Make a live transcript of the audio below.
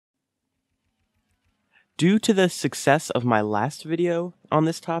due to the success of my last video on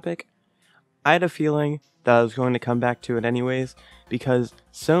this topic, I had a feeling that I was going to come back to it anyways, because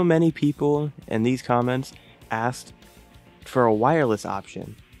so many people in these comments asked for a wireless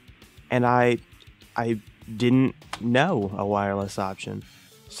option, and I didn't know a wireless option.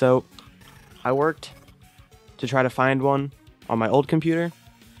 So I worked to try to find one on my old computer,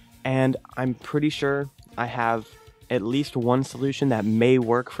 and I'm pretty sure I have at least one solution that may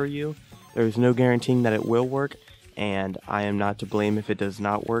work for you. There's no guaranteeing that it will work, and I am not to blame if it does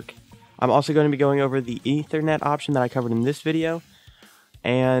not work. I'm also going to be going over the Ethernet option that I covered in this video,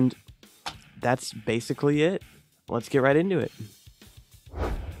 and that's basically it. Let's get right into it.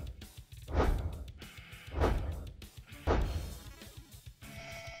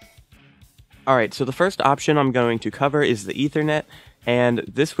 Alright, so the first option I'm going to cover is the Ethernet, and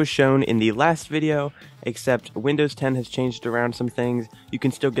this was shown in the last video, except Windows 10 has changed around some things. You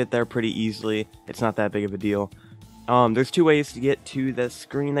can still get there pretty easily. It's not that big of a deal. There's two ways to get to the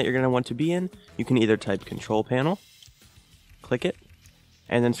screen that you're going to want to be in. You can either type Control Panel, click it,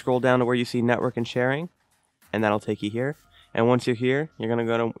 and then scroll down to where you see Network and Sharing, and that'll take you here. And once you're here, you're going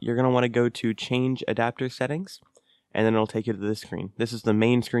to want to go to Change Adapter Settings, and then it'll take you to this screen. This is the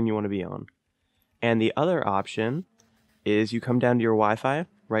main screen you want to be on. And the other option is you come down to your Wi-Fi,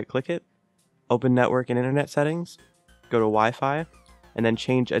 right-click it, open Network and Internet Settings, go to Wi-Fi, and then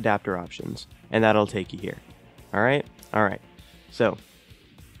change Adapter Options, and that'll take you here. Alright? Alright. So,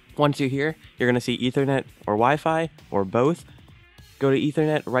 once you're here, you're going to see Ethernet or Wi-Fi, or both. Go to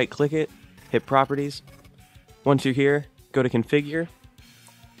Ethernet, right-click it, hit Properties. Once you're here, go to Configure.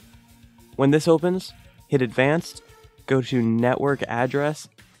 When this opens, hit Advanced, go to Network Address,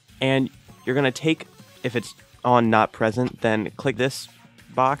 and you're going to take, if it's on not present, then click this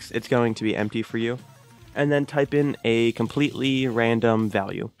box. It's going to be empty for you. And then type in a completely random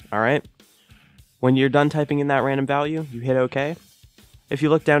value. Alright? When you're done typing in that random value, you hit OK. If you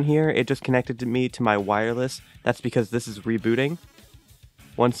look down here, it just connected me to my wireless. That's because this is rebooting.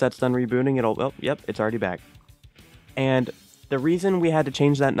 Once that's done rebooting, it'll, oh, yep, it's already back. And the reason we had to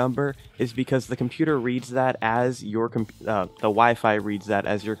change that number is because the computer reads that as your the Wi-Fi reads that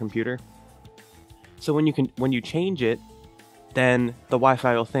as your computer. So when you change it, then the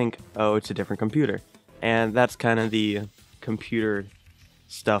Wi-Fi will think, oh, it's a different computer. And that's kind of the computer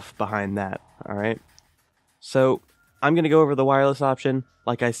stuff behind that, alright? So I'm going to go over the wireless option.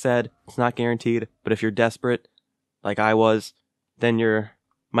 Like I said, it's not guaranteed, but if you're desperate, like I was, then you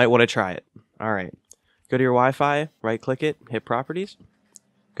might want to try it. Alright, go to your Wi-Fi, right-click it, hit Properties,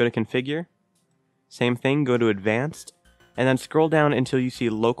 go to Configure, same thing, go to Advanced, and then scroll down until you see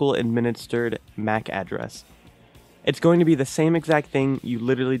Local Administered MAC Address. It's going to be the same exact thing. You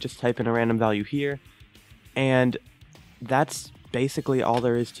literally just type in a random value here, and that's basically all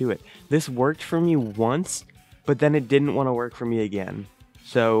there is to it. This worked for me once, but then it didn't want to work for me again.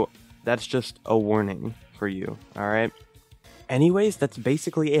 So that's just a warning for you, alright? Anyways, that's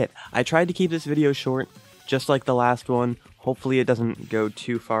basically it. I tried to keep this video short, just like the last one. Hopefully it doesn't go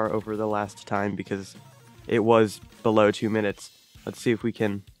too far over the last time, because it was below 2 minutes. Let's see if we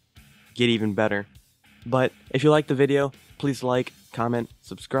can get even better. But if you like the video, please like, comment,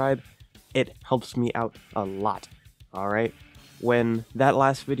 subscribe. It helps me out a lot. Alright? When that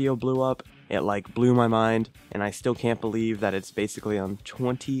last video blew up, it blew my mind, and I still can't believe that it's basically on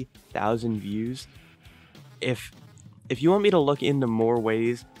 20,000 views. If you want me to look into more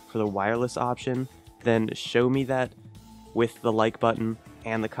ways for the wireless option, then show me that with the like button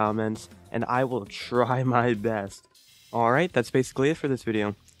and the comments, and I will try my best. Alright, that's basically it for this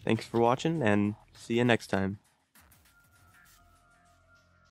video. Thanks for watching, and see you next time.